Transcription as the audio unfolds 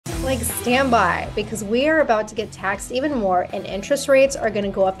Like, stand by because we are about to get taxed even more and interest rates are going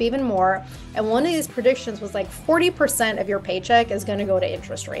to go up even more. And one of these predictions was like 40% of your paycheck is going to go to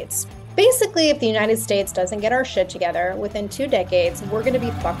interest rates. Basically, if the United States doesn't get our shit together within 2 decades, we're going to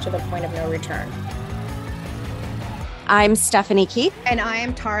be fucked to the point of no return. I'm Stephanie Keith. And I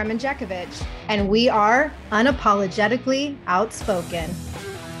am Tara Manjakovic, and we are unapologetically outspoken.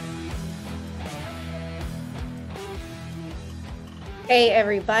 Hey,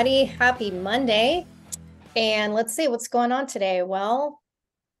 everybody. Happy Monday. And let's see what's going on today. Well,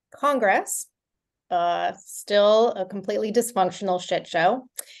 Congress, still a completely dysfunctional shit show.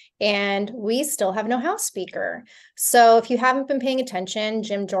 And we still have no House Speaker. So if you haven't been paying attention,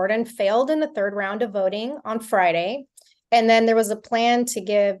 Jim Jordan failed in the third round of voting on Friday. And then there was a plan to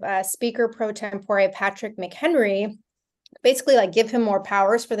give Speaker pro tempore Patrick McHenry basically like give him more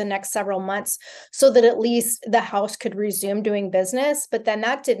powers for the next several months so that at least the House could resume doing business. But then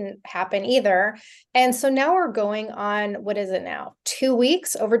that didn't happen either. And so now we're going on, what is it now? 2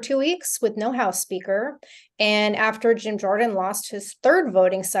 weeks, over 2 weeks with no House Speaker. And after Jim Jordan lost his third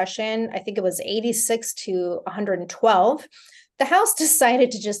voting session, I think it was 86 to 112, the House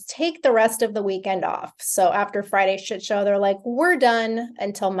decided to just take the rest of the weekend off. So after Friday's shit show, they're like, we're done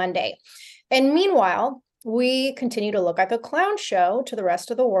until Monday. And meanwhile, we continue to look like a clown show to the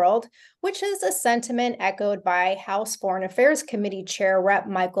rest of the world, which is a sentiment echoed by House Foreign Affairs Committee Chair Rep.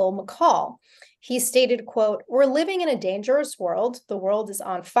 Michael McCaul. He stated, quote, "We're living in a dangerous world. The world is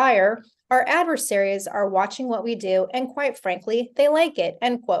on fire. Our adversaries are watching what we do, and quite frankly, they like it,"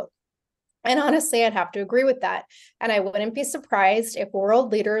 end quote. And honestly, I'd have to agree with that. And I wouldn't be surprised if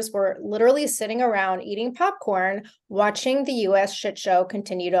world leaders were literally sitting around eating popcorn, watching the US shit show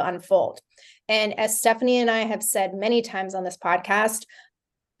continue to unfold. And as Stephanie and I have said many times on this podcast,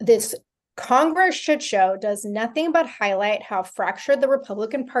 this Congress shit show does nothing but highlight how fractured the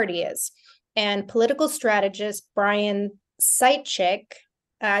Republican Party is. And political strategist Brian Sitchik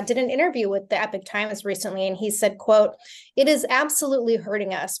did an interview with the Epoch Times recently, and he said, quote, "It is absolutely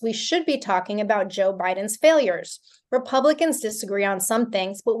hurting us. We should be talking about Joe Biden's failures. Republicans disagree on some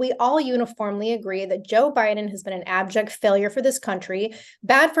things, but we all uniformly agree that Joe Biden has been an abject failure for this country,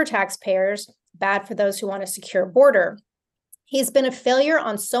 bad for taxpayers, bad for those who want a secure border. He's been a failure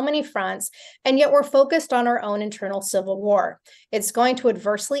on so many fronts, and yet we're focused on our own internal civil war. It's going to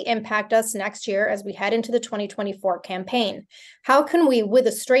adversely impact us next year as we head into the 2024 campaign. How can we, with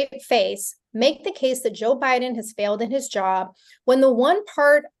a straight face, make the case that Joe Biden has failed in his job when the one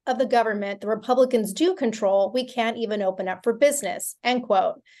part of the government the Republicans do control, we can't even open up for business," end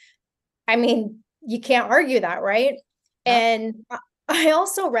quote. I mean, you can't argue that, right? And I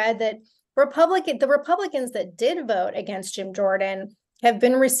also read that the Republicans that did vote against Jim Jordan have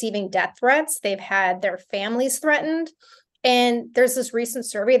been receiving death threats. They've had their families threatened. And there's this recent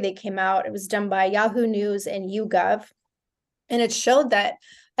survey that came out. It was done by Yahoo News and YouGov. And it showed that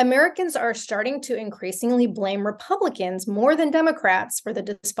Americans are starting to increasingly blame Republicans more than Democrats for the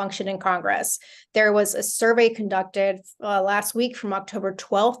dysfunction in Congress. There was a survey conducted last week from October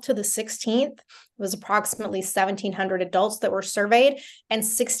 12th to the 16th. It was approximately 1,700 adults that were surveyed, and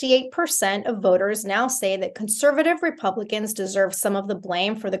 68% of voters now say that conservative Republicans deserve some of the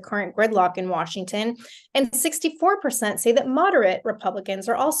blame for the current gridlock in Washington, and 64% say that moderate Republicans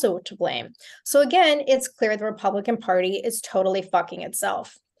are also to blame. So again, it's clear the Republican Party is totally fucking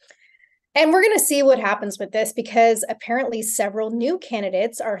itself. And we're going to see what happens with this because apparently several new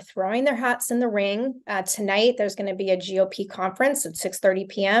candidates are throwing their hats in the ring. Tonight, there's going to be a GOP conference at 6:30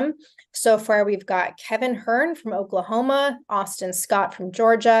 p.m. So far, we've got Kevin Hern from Oklahoma, Austin Scott from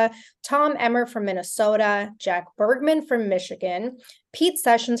Georgia, Tom Emmer from Minnesota, Jack Bergman from Michigan, Pete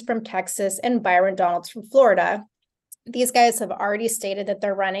Sessions from Texas, and Byron Donalds from Florida. These guys have already stated that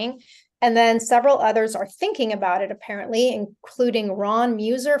they're running. And then several others are thinking about it, apparently, including Ron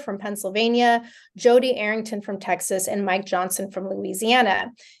Muser from Pennsylvania, Jody Arrington from Texas, and Mike Johnson from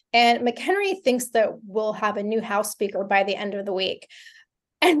Louisiana. And McHenry thinks that we'll have a new House Speaker by the end of the week.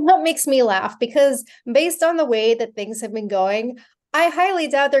 And that makes me laugh because based on the way that things have been going, I highly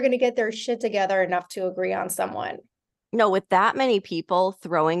doubt they're going to get their shit together enough to agree on someone. No, with that many people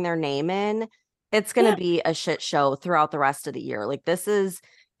throwing their name in, it's going to be a shit show throughout the rest of the year. Like, this is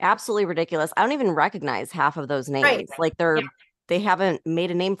absolutely ridiculous. I don't even recognize half of those names. Right. Like they haven't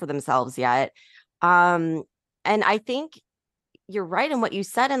made a name for themselves yet. And I think you're right in what you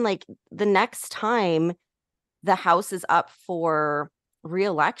said. And like the next time the House is up for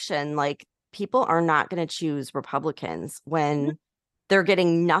re-election, like people are not going to choose Republicans when they're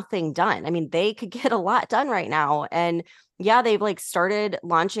getting nothing done. I mean, they could get a lot done right now. And yeah, they've like started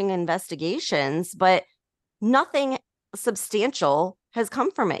launching investigations, but nothing substantial has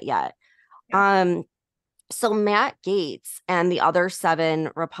come from it yet. Yeah. So Matt Gaetz and the other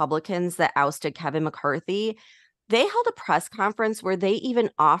 7 Republicans that ousted Kevin McCarthy, they held a press conference where they even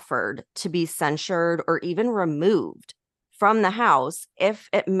offered to be censured or even removed from the House if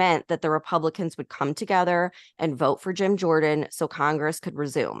it meant that the Republicans would come together and vote for Jim Jordan so Congress could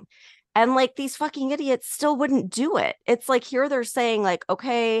resume. And like these fucking idiots still wouldn't do it. It's like here they're saying like,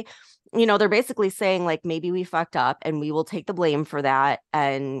 okay, they're basically saying like maybe we fucked up and we will take the blame for that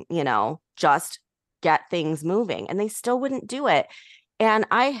and, just get things moving. And they still wouldn't do it. And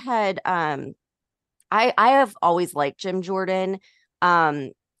I had I have always liked Jim Jordan.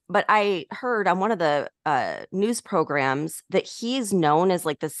 But I heard on one of the news programs that he's known as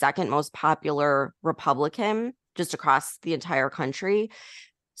like the second most popular Republican just across the entire country.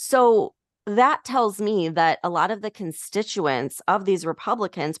 So that tells me that a lot of the constituents of these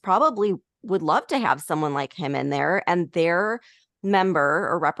Republicans probably would love to have someone like him in there, and their member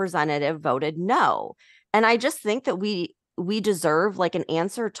or representative voted no. And I just think that we deserve like an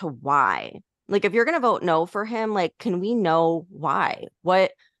answer to why. Like if you're going to vote no for him, like can we know why?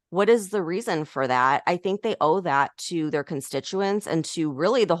 What is the reason for that? I think they owe that to their constituents and to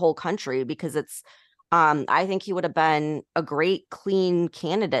really the whole country, because it's I think he would have been a great, clean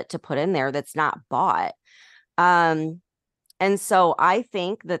candidate to put in there that's not bought. And so I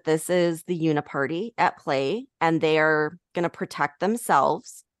think that this is the uniparty at play, and they are going to protect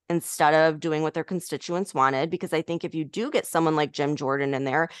themselves instead of doing what their constituents wanted. Because I think if you do get someone like Jim Jordan in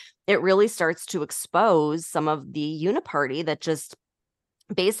there, it really starts to expose some of the uniparty that just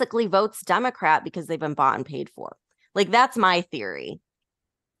basically votes Democrat because they've been bought and paid for. Like, that's my theory.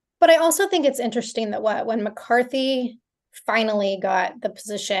 But I also think it's interesting that when McCarthy finally got the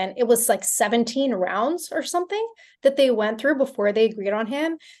position, it was like 17 rounds or something that they went through before they agreed on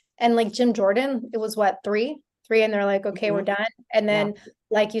him. And like Jim Jordan, it was what, three, and they're like, okay, we're done. And then,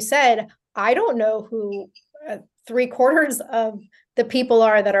 like you said, I don't know who 3/4 of the people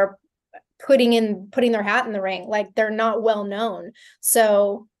are that are putting their hat in the ring. Like they're not well known.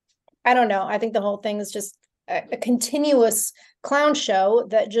 So I don't know. I think the whole thing is just a continuous clown show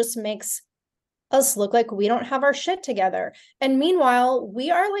that just makes us look like we don't have our shit together. And meanwhile, we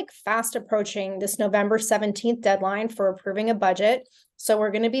are like fast approaching this November 17th deadline for approving a budget. So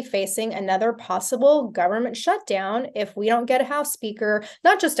we're going to be facing another possible government shutdown if we don't get a House Speaker,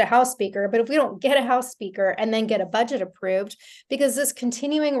 not just a House Speaker, but if we don't get a House Speaker and then get a budget approved, because this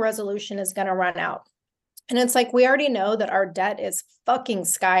continuing resolution is going to run out. And it's like, we already know that our debt is fucking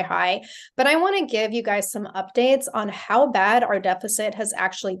sky high, but I want to give you guys some updates on how bad our deficit has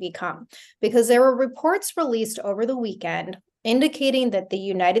actually become, because there were reports released over the weekend indicating that the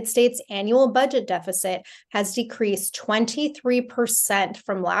United States annual budget deficit has decreased 23%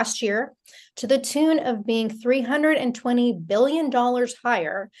 from last year to the tune of being $320 billion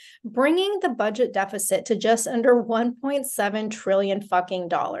higher, bringing the budget deficit to just under 1.7 trillion fucking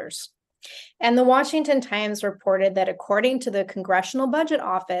dollars. And the Washington Times reported that according to the Congressional Budget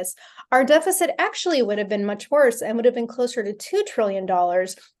Office, our deficit actually would have been much worse and would have been closer to $2 trillion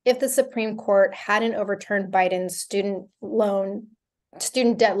if the Supreme Court hadn't overturned Biden's student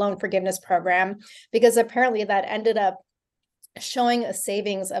debt loan forgiveness program, because apparently that ended up showing a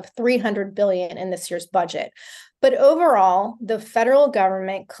savings of $300 billion in this year's budget. But overall, the federal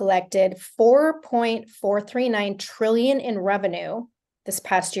government collected $4.439 trillion in revenue this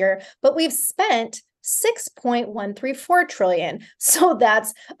past year, but we've spent 6.134 trillion. So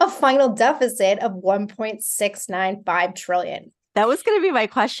that's a final deficit of 1.695 trillion. That was going to be my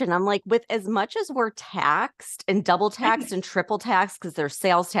question. I'm like, with as much as we're taxed and double taxed and triple taxed, because there's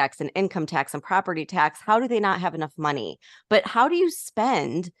sales tax and income tax and property tax, how do they not have enough money? But how do you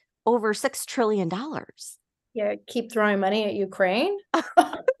spend over $6 trillion? Yeah, keep throwing money at Ukraine.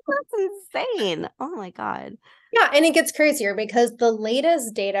 That's insane. Oh my God. Yeah, and it gets crazier because the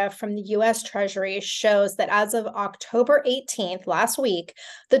latest data from the US Treasury shows that as of October 18th, last week,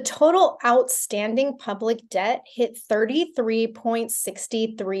 the total outstanding public debt hit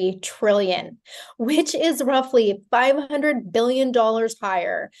 $33.63 trillion, which is roughly $500 billion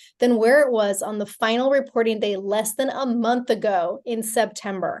higher than where it was on the final reporting day less than a month ago in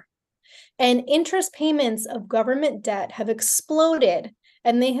September. And interest payments of government debt have exploded,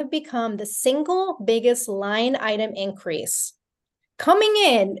 and they have become the single biggest line item increase, coming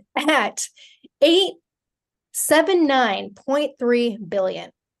in at $879.3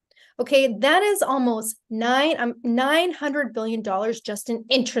 billion. Okay, that is almost $900 billion just in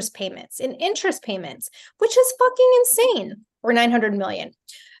interest payments, which is fucking insane, or 900 million.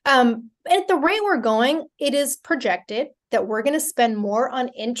 At the rate we're going, it is projected that we're going to spend more on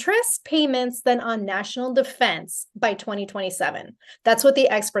interest payments than on national defense by 2027. That's what the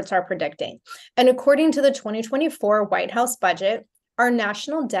experts are predicting. And according to the 2024 White House budget, our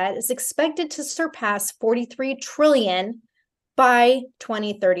national debt is expected to surpass 43 trillion by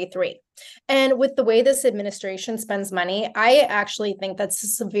 2033. And with the way this administration spends money, I actually think that's a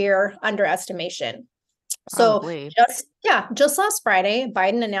severe underestimation. So Probably. just last Friday,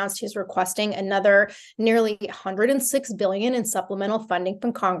 Biden announced he's requesting another nearly 106 billion in supplemental funding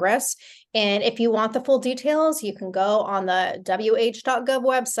from Congress. And if you want the full details, you can go on the wh.gov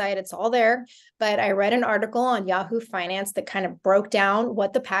website. It's all there. But I read an article on Yahoo Finance that kind of broke down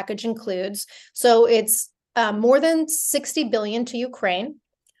what the package includes. So it's more than 60 billion to Ukraine,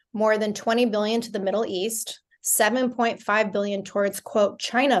 more than 20 billion to the Middle East, 7.5 billion towards, quote,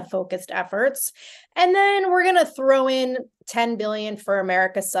 China-focused efforts. And then we're going to throw in 10 billion for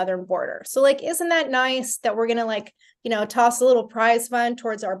America's southern border. So like, isn't that nice that we're going to like, toss a little prize fund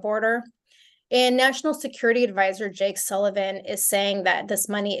towards our border? And National Security Advisor Jake Sullivan is saying that this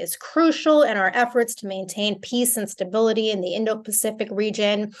money is crucial in our efforts to maintain peace and stability in the Indo-Pacific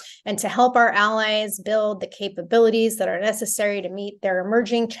region and to help our allies build the capabilities that are necessary to meet their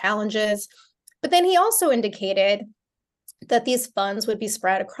emerging challenges. But then he also indicated that these funds would be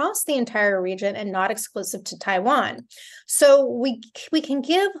spread across the entire region and not exclusive to Taiwan. So we can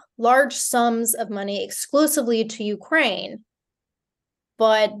give large sums of money exclusively to Ukraine,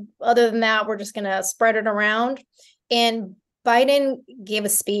 but other than that, we're just going to spread it around. And Biden gave a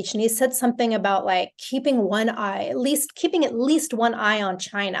speech and he said something about like keeping at least one eye on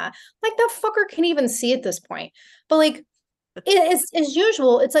China. Like that fucker can even see at this point. But like, as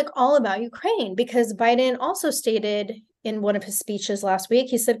usual, it's like all about Ukraine, because Biden also stated in one of his speeches last week,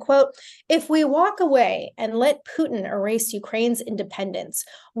 he said, quote, if we walk away and let Putin erase Ukraine's independence,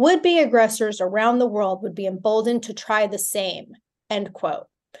 would-be aggressors around the world would be emboldened to try the same, end quote.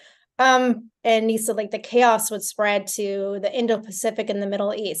 And he said like the chaos would spread to the Indo-Pacific and the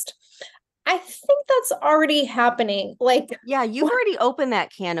Middle East. I think that's already happening. Like, yeah, you've already opened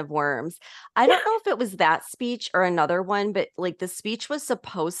that can of worms. I don't know if it was that speech or another one, but like the speech was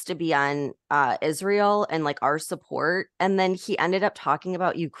supposed to be on Israel and like our support. And then he ended up talking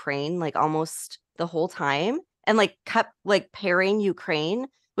about Ukraine like almost the whole time and like kept like pairing Ukraine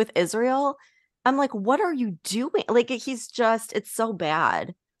with Israel. I'm like, what are you doing? Like it's so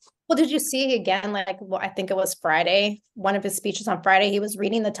bad. well, did you see again, like, well, I think it was Friday, one of his speeches on Friday, he was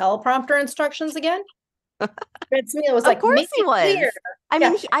reading the teleprompter instructions again. It's me, it was Of like, course make he it clear. was. I Yeah,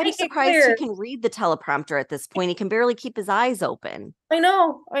 mean, I'm make it surprised he clear. can read the teleprompter at this point. He can barely keep his eyes open. I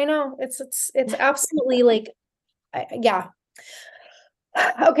know. It's absolutely like, yeah.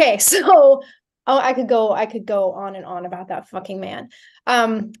 Okay, so I could go on and on about that fucking man.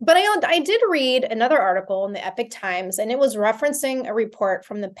 But I did read another article in the Epic Times, and it was referencing a report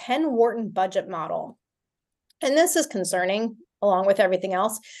from the Penn Wharton budget model. And this is concerning, along with everything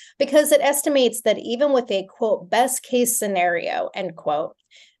else, because it estimates that even with a quote best case scenario, end quote,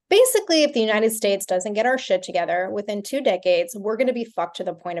 basically, if the United States doesn't get our shit together within 2 decades, we're going to be fucked to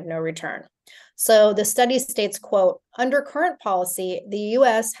the point of no return. So the study states, quote, under current policy, the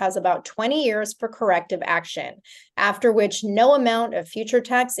US has about 20 years for corrective action, after which no amount of future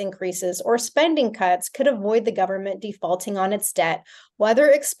tax increases or spending cuts could avoid the government defaulting on its debt,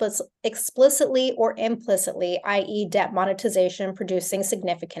 whether explicitly or implicitly, i.e. debt monetization producing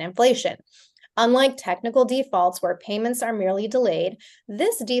significant inflation. Unlike technical defaults where payments are merely delayed,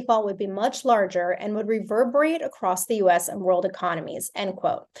 this default would be much larger and would reverberate across the US and world economies, end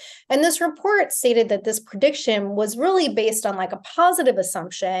quote. And this report stated that this prediction was really based on like a positive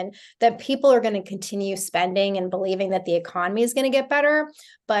assumption that people are going to continue spending and believing that the economy is going to get better.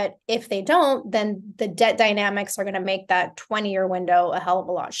 But if they don't, then the debt dynamics are going to make that 20-year window a hell of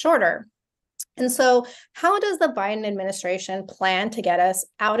a lot shorter. And so, how does the Biden administration plan to get us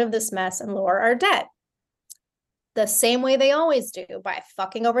out of this mess and lower our debt? The same way they always do, by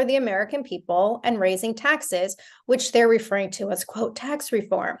fucking over the American people and raising taxes, which they're referring to as, quote, tax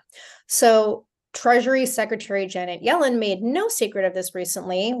reform. So, Treasury Secretary Janet Yellen made no secret of this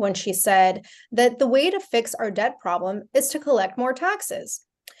recently when she said that the way to fix our debt problem is to collect more taxes.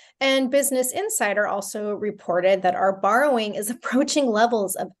 And Business Insider also reported that our borrowing is approaching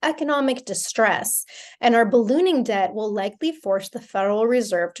levels of economic distress, and our ballooning debt will likely force the Federal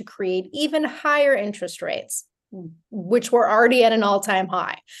Reserve to create even higher interest rates, which were already at an all-time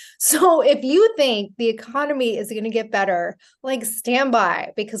high. So if you think the economy is going to get better, like stand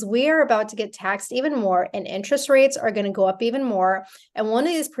by, because we are about to get taxed even more and interest rates are going to go up even more. And one of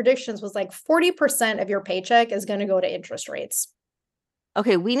these predictions was like 40% of your paycheck is going to go to interest rates.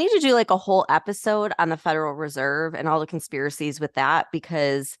 Okay, we need to do like a whole episode on the Federal Reserve and all the conspiracies with that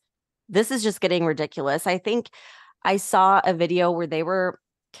because this is just getting ridiculous. I think I saw a video where they were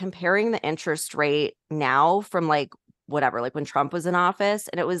comparing the interest rate now from like whatever, like when Trump was in office,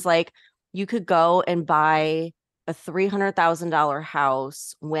 and it was like you could go and buy a $300,000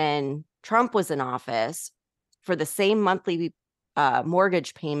 house when Trump was in office for the same monthly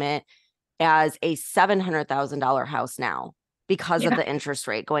mortgage payment as a $700,000 house now because of Yeah. the interest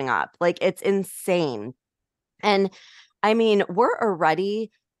rate going up. Like it's insane. And I mean, we're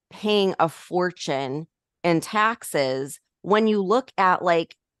already paying a fortune in taxes when you look at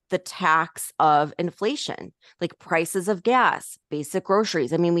like the tax of inflation, like prices of gas, basic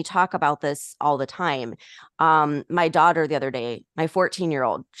groceries. I mean, we talk about this all the time. My daughter the other day, my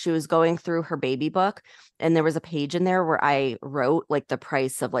 14-year-old, she was going through her baby book and there was a page in there where I wrote like the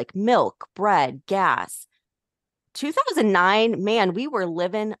price of like milk, bread, gas. 2009, man, we were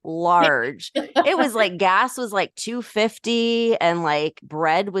living large. It was like gas was like 250 and like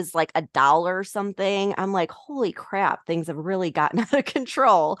bread was like $1 or something. I'm like, holy crap, things have really gotten out of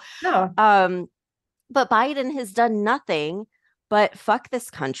control. No. But Biden has done nothing but fuck this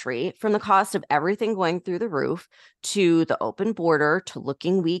country from the cost of everything going through the roof to the open border to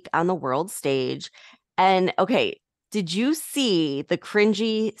looking weak on the world stage. And okay, did you see the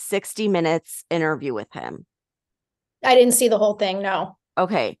cringy 60 Minutes interview with him? I didn't see the whole thing. No.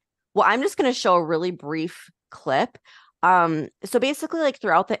 Okay. Well, I'm just going to show a really brief clip. So basically, like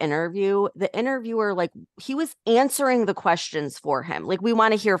throughout the interview, the interviewer, like he was answering the questions for him. Like we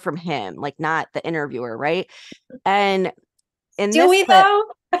want to hear from him, like not the interviewer, right? And in Do this we clip, though?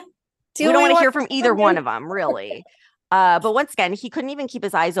 we Do don't we want to want hear from either one of them, really. But once again, he couldn't even keep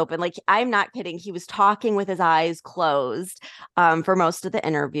his eyes open. Like I'm not kidding. He was talking with his eyes closed for most of the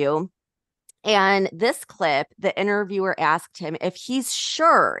interview. And this clip, the interviewer asked him if he's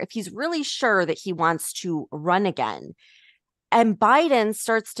really sure that he wants to run again. And Biden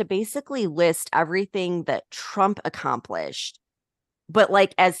starts to basically list everything that Trump accomplished, but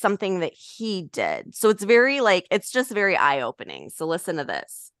like as something that he did. So it's very like, it's just very eye opening. So listen to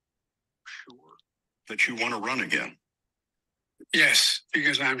this. Sure that you want to run again. Yes,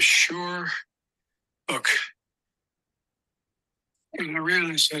 because I'm sure. Look, when I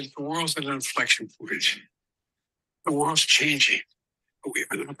realized that the world's at an inflection point, the world's changing, but we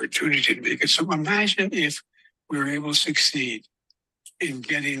have an opportunity to make it. So imagine if we were able to succeed in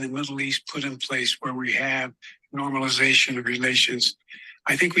getting the Middle East put in place where we have normalization of relations.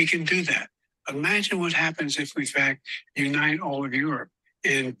 I think we can do that. Imagine what happens if we, in fact, unite all of Europe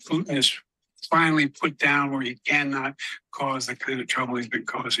and Putin is finally put down where he cannot cause the kind of trouble he's been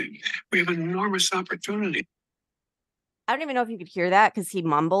causing. We have an enormous opportunity. I don't even know if you could hear that because he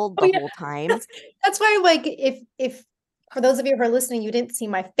mumbled Oh, the yeah. whole time. That's why, like, if for those of you who are listening, you didn't see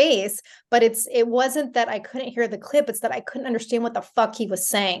my face, but it wasn't that I couldn't hear the clip, it's that I couldn't understand what the fuck he was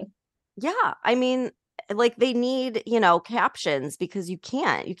saying. Yeah. I mean, like they need, captions because you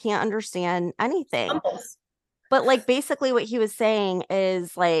can't understand anything. Stumbles. But like basically what he was saying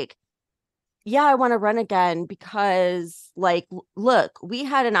is like, yeah, I want to run again because like look, we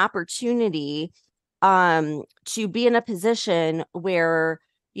had an opportunity to be in a position where,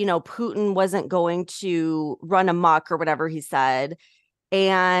 Putin wasn't going to run amok or whatever he said.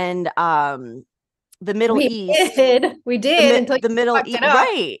 And the Middle East, We did until the you Middle fucked East, it up.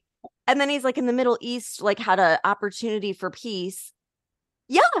 right. And then he's like in the Middle East, like had an opportunity for peace.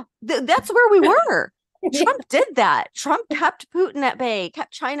 Yeah, that's where we were. Trump did that. Trump kept Putin at bay,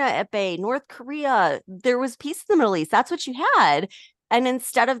 kept China at bay, North Korea. There was peace in the Middle East. That's what you had. And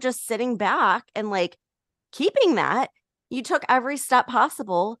instead of just sitting back and like keeping that, you took every step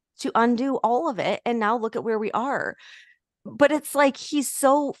possible to undo all of it. And now look at where we are. But it's like he's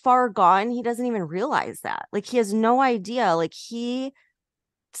so far gone, he doesn't even realize that. Like he has no idea. Like he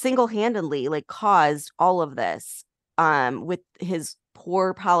single-handedly like caused all of this with his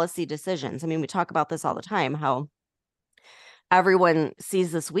poor policy decisions. I mean, we talk about this all the time, how everyone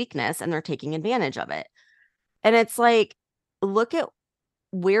sees this weakness and they're taking advantage of it. And it's like, look at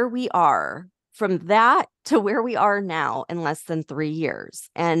where we are from that to where we are now in less than 3 years.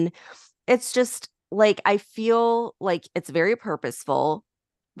 And it's just like, I feel like it's very purposeful.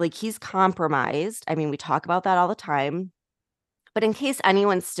 Like he's compromised. I mean, we talk about that all the time. But in case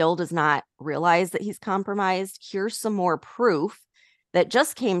anyone still does not realize that he's compromised, here's some more proof that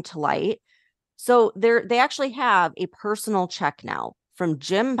just came to light. So they actually have a personal check now from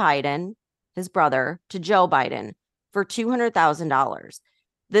Jim Biden, his brother, to Joe Biden for $200,000.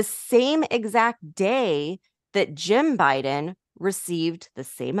 The same exact day that Jim Biden received the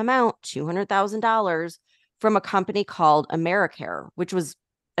same amount, $200,000, from a company called AmeriCare, which was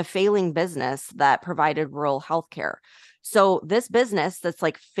a failing business that provided rural health care. So this business that's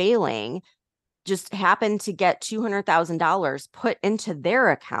like failing just happened to get $200,000 put into their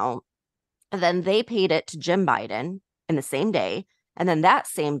account. And then they paid it to Jim Biden in the same day. And then that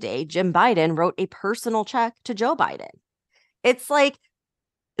same day, Jim Biden wrote a personal check to Joe Biden. It's like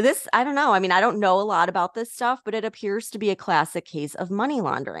this, I don't know. I mean, I don't know a lot about this stuff, but it appears to be a classic case of money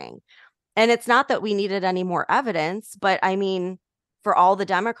laundering. And it's not that we needed any more evidence, but I mean, for all the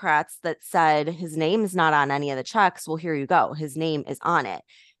Democrats that said his name's not on any of the checks, well, here you go. His name is on it.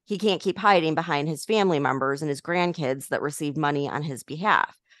 He can't keep hiding behind his family members and his grandkids that received money on his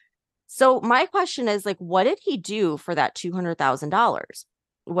behalf. So my question is, like, what did he do for that $200,000?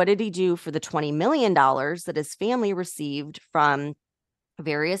 What did he do for the $20 million that his family received from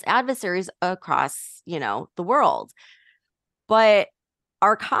various adversaries across, the world? But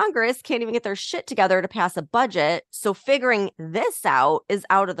our Congress can't even get their shit together to pass a budget. So figuring this out is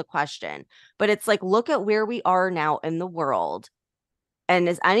out of the question. But it's like, look at where we are now in the world. And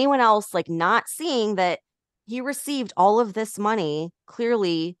is anyone else like not seeing that he received all of this money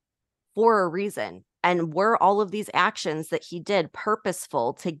clearly for a reason? And were all of these actions that he did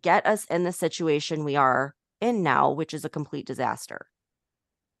purposeful to get us in the situation we are in now, which is a complete disaster?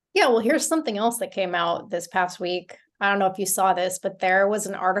 Yeah, well, here's something else that came out this past week. I don't know if you saw this, but there was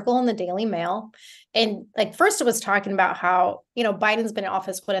an article in the Daily Mail. And like, first it was talking about how, Biden's been in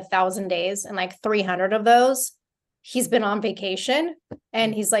office, 1,000 days, and like 300 of those, he's been on vacation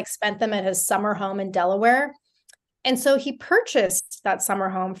and he's like spent them at his summer home in Delaware. And so he purchased that summer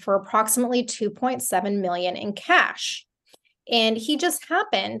home for approximately $2.7 million in cash. And he just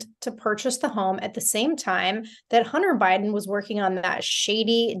happened to purchase the home at the same time that Hunter Biden was working on that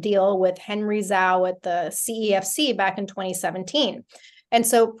shady deal with Henry Zhao at the CEFC back in 2017. And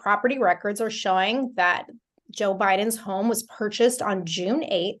so property records are showing that Joe Biden's home was purchased on June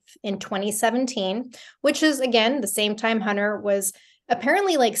 8th in 2017, which is, again, the same time Hunter was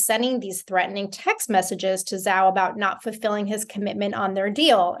apparently like sending these threatening text messages to Zhao about not fulfilling his commitment on their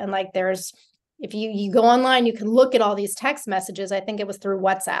deal. And like if you go online, you can look at all these text messages. I think it was through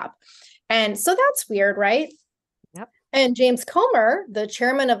WhatsApp. And so that's weird, right? Yep. And James Comer, the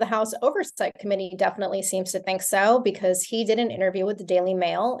chairman of the House Oversight Committee, definitely seems to think so, because he did an interview with the Daily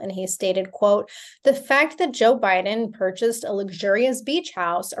Mail and he stated, quote, "The fact that Joe Biden purchased a luxurious beach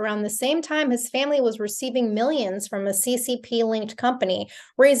house around the same time his family was receiving millions from a CCP-linked company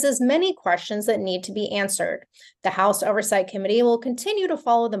raises many questions that need to be answered. The House Oversight Committee will continue to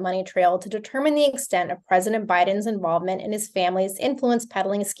follow the money trail to determine the extent of President Biden's involvement in his family's influence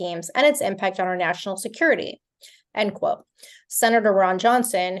peddling schemes and its impact on our national security." End quote. Senator Ron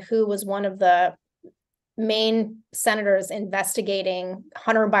Johnson, who was one of the main senators investigating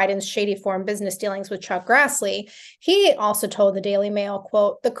Hunter Biden's shady foreign business dealings with Chuck Grassley, he also told the Daily Mail,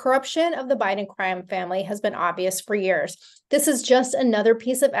 quote, "The corruption of the Biden crime family has been obvious for years. This is just another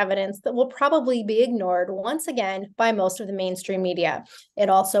piece of evidence that will probably be ignored once again by most of the mainstream media. It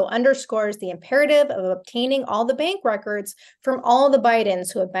also underscores the imperative of obtaining all the bank records from all the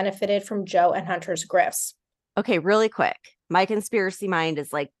Bidens who have benefited from Joe and Hunter's grifts." Okay, really quick. My conspiracy mind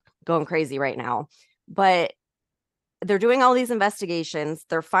is like going crazy right now, but they're doing all these investigations.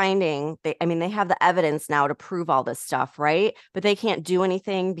 They're finding, they have the evidence now to prove all this stuff, right? But they can't do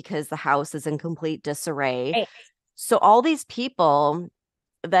anything because the House is in complete disarray. Right. So all these people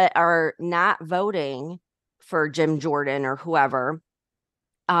that are not voting for Jim Jordan or whoever,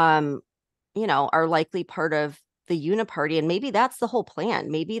 are likely part of the uniparty. And maybe that's the whole plan.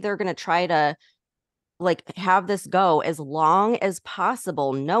 Maybe they're going to try to like have this go as long as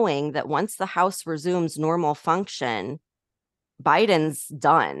possible, knowing that once the House resumes normal function, Biden's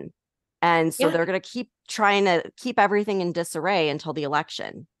done. And so they're going to keep trying to keep everything in disarray until the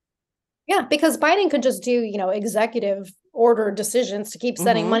election. Yeah, because Biden could just do, executive order decisions to keep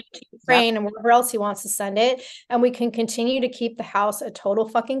sending money to Ukraine and wherever else he wants to send it. And we can continue to keep the House a total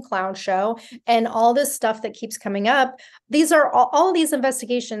fucking clown show. And all this stuff that keeps coming up, these are all these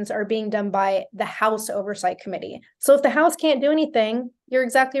investigations are being done by the House Oversight Committee. So if the House can't do anything, you're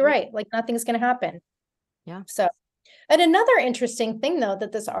exactly right. Like nothing's going to happen. Yeah. So. And another interesting thing, though,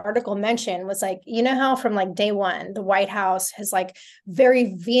 that this article mentioned was like, how from like day one, the White House has like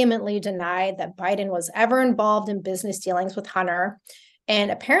very vehemently denied that Biden was ever involved in business dealings with Hunter.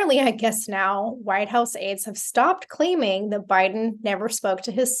 And apparently, I guess now White House aides have stopped claiming that Biden never spoke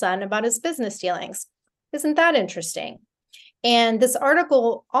to his son about his business dealings. Isn't that interesting? And this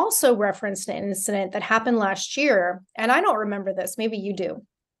article also referenced an incident that happened last year. And I don't remember this. Maybe you do.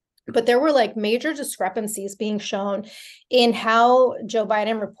 But there were like major discrepancies being shown in how Joe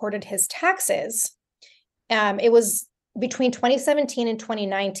Biden reported his taxes. It was between 2017 and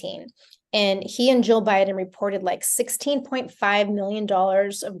 2019. And he and Jill Biden reported like $16.5 million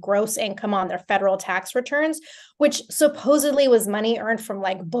of gross income on their federal tax returns, which supposedly was money earned from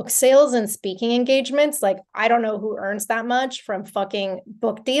like book sales and speaking engagements. Like, I don't know who earns that much from fucking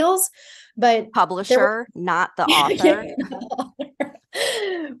book deals, but Publisher, not the author.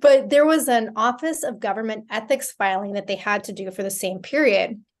 But there was an Office of Government Ethics filing that they had to do for the same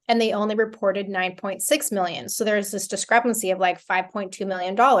period, and they only reported 9.6 million. So there's this discrepancy of like $5.2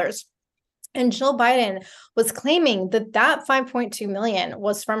 million. And Jill Biden was claiming that that 5.2 million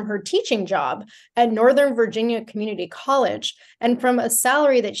was from her teaching job at Northern Virginia Community College and from a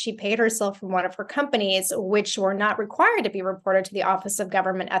salary that she paid herself from one of her companies, which were not required to be reported to the Office of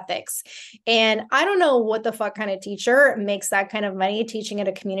Government Ethics. And I don't know what the fuck kind of teacher makes that kind of money teaching at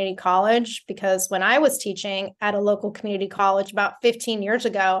a community college, because when I was teaching at a local community college about 15 years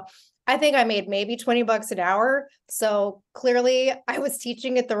ago, I think I made maybe $20 an hour. So clearly I was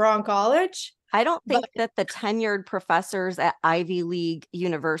teaching at the wrong college. I don't think that the tenured professors at Ivy League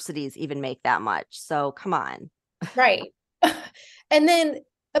universities even make that much. So come on. Right. And then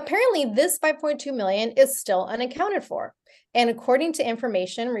apparently this 5.2 million is still unaccounted for. And according to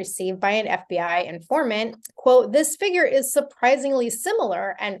information received by an FBI informant, quote, this figure is surprisingly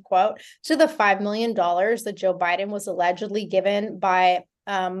similar, end quote, to the $5 million that Joe Biden was allegedly given by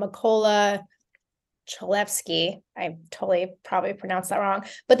Mykola Chalevsky. I totally probably pronounced that wrong,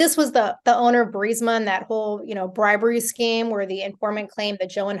 but this was the owner of Burisma and that whole, bribery scheme where the informant claimed that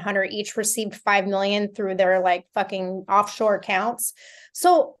Joe and Hunter each received 5 million through their like fucking offshore accounts.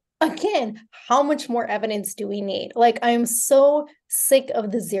 So again, how much more evidence do we need? Like, I'm so sick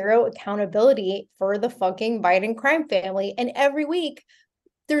of the zero accountability for the fucking Biden crime family. And every week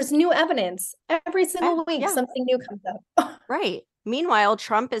there's new evidence. Every single week, something new comes up. Right. Meanwhile,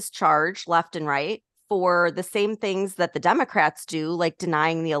 Trump is charged left and right for the same things that the Democrats do, like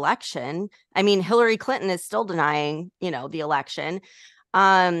denying the election. I mean, Hillary Clinton is still denying, the election.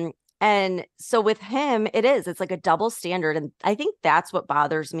 And so with him, it's like a double standard. And I think that's what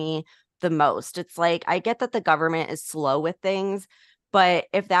bothers me the most. It's like, I get that the government is slow with things, but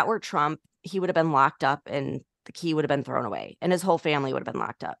if that were Trump, he would have been locked up and the key would have been thrown away and his whole family would have been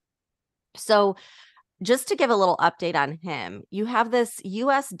locked up. So just to give a little update on him, you have this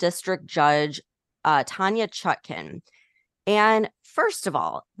U.S. District Judge, Tanya Chutkin. And first of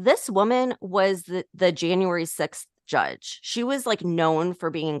all, this woman was the January 6th judge. She was like known for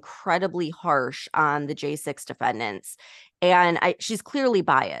being incredibly harsh on the J6 defendants. And she's clearly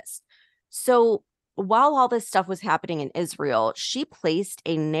biased. So while all this stuff was happening in Israel, she placed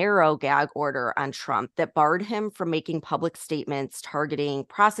a narrow gag order on Trump that barred him from making public statements targeting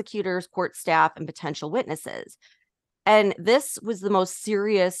prosecutors, court staff, and potential witnesses. And this was the most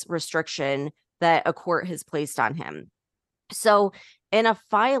serious restriction that a court has placed on him. So in a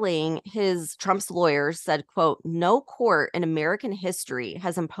filing, Trump's lawyers said, quote, no court in American history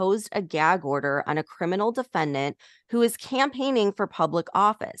has imposed a gag order on a criminal defendant who is campaigning for public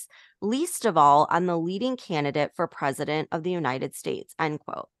office, least of all on the leading candidate for president of the United States, end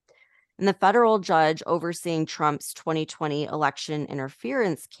quote. And the federal judge overseeing Trump's 2020 election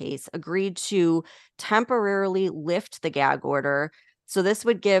interference case agreed to temporarily lift the gag order. So this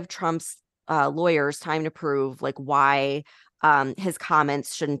would give Trump's lawyers time to prove like why his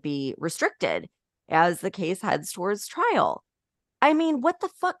comments shouldn't be restricted as the case heads towards trial. I mean, what the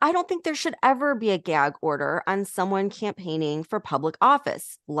fuck? I don't think there should ever be a gag order on someone campaigning for public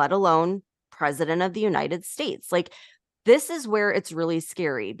office, let alone president of the United States. Like, this is where it's really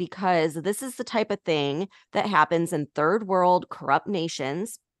scary because this is the type of thing that happens in third world corrupt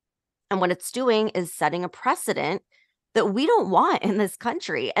nations. And what it's doing is setting a precedent that we don't want in this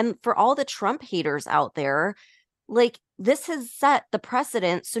country. And for all the Trump haters out there, like, this has set the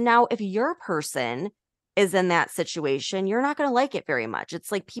precedent. So now if your person is in that situation, you're not going to like it very much.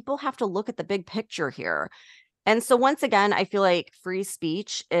 It's like people have to look at the big picture here. And so once again, I feel like free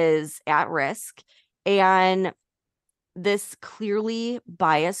speech is at risk. And this clearly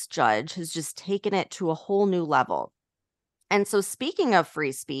biased judge has just taken it to a whole new level. And so speaking of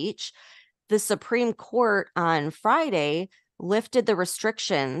free speech, the Supreme Court on Friday lifted the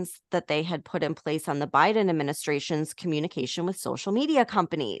restrictions that they had put in place on the Biden administration's communication with social media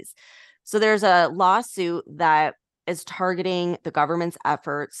companies. So there's a lawsuit that is targeting the government's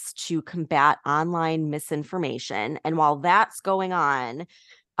efforts to combat online misinformation. And while that's going on,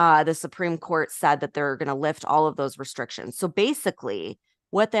 the Supreme Court said that they're going to lift all of those restrictions. So basically,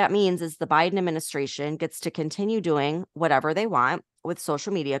 what that means is the Biden administration gets to continue doing whatever they want with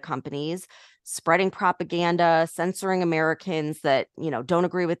social media companies, spreading propaganda, censoring Americans that, don't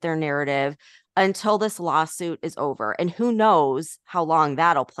agree with their narrative, until this lawsuit is over. And who knows how long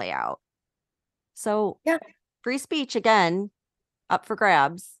that'll play out. So Yeah. Free speech, again, up for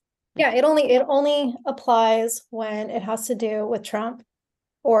grabs. Yeah, it only applies when it has to do with Trump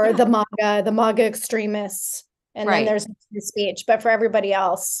or Yeah. the MAGA extremists. And then Right. there's free speech. But for everybody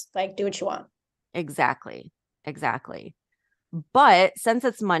else, like, do what you want. Exactly. But since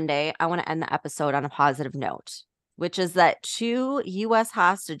it's Monday, I want to end the episode on a positive note, which is that 2 U.S.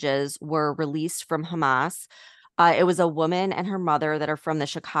 hostages were released from Hamas. It was a woman and her mother that are from the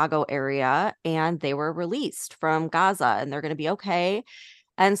Chicago area, and they were released from Gaza, and they're going to be okay.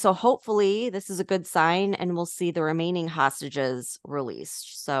 And so hopefully this is a good sign, and we'll see the remaining hostages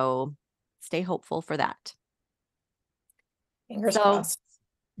released. So stay hopeful for that. Fingers crossed.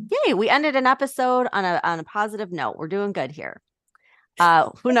 Yay, we ended an episode on a positive note. We're doing good here.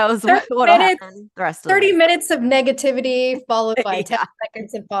 Who knows what'll happen the rest of the 30 week. minutes of negativity followed by 10 Yeah.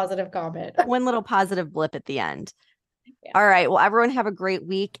 seconds of positive comment. One little positive blip at the end. Yeah. All right. Well, everyone have a great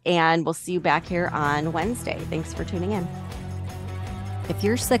week, and we'll see you back here on Wednesday. Thanks for tuning in. If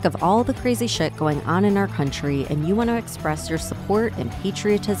you're sick of all the crazy shit going on in our country and you want to express your support and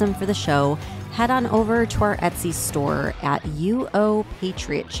patriotism for the show, head on over to our Etsy store at UO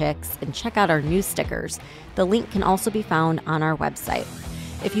Patriot Chicks and check out our new stickers. The link can also be found on our website.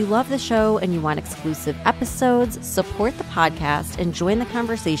 If you love the show and you want exclusive episodes, support the podcast and join the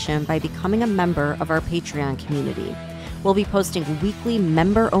conversation by becoming a member of our Patreon community. We'll be posting weekly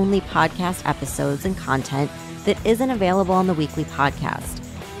member-only podcast episodes and content that isn't available on the weekly podcast.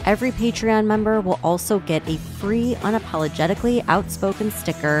 Every Patreon member will also get a free Unapologetically Outspoken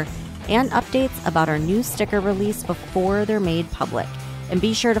sticker and updates about our new sticker release before they're made public. And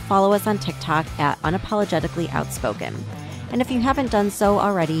be sure to follow us on TikTok at Unapologetically Outspoken. And if you haven't done so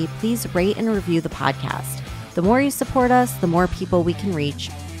already, please rate and review the podcast. The more you support us, the more people we can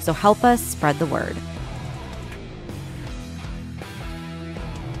reach. So help us spread the word.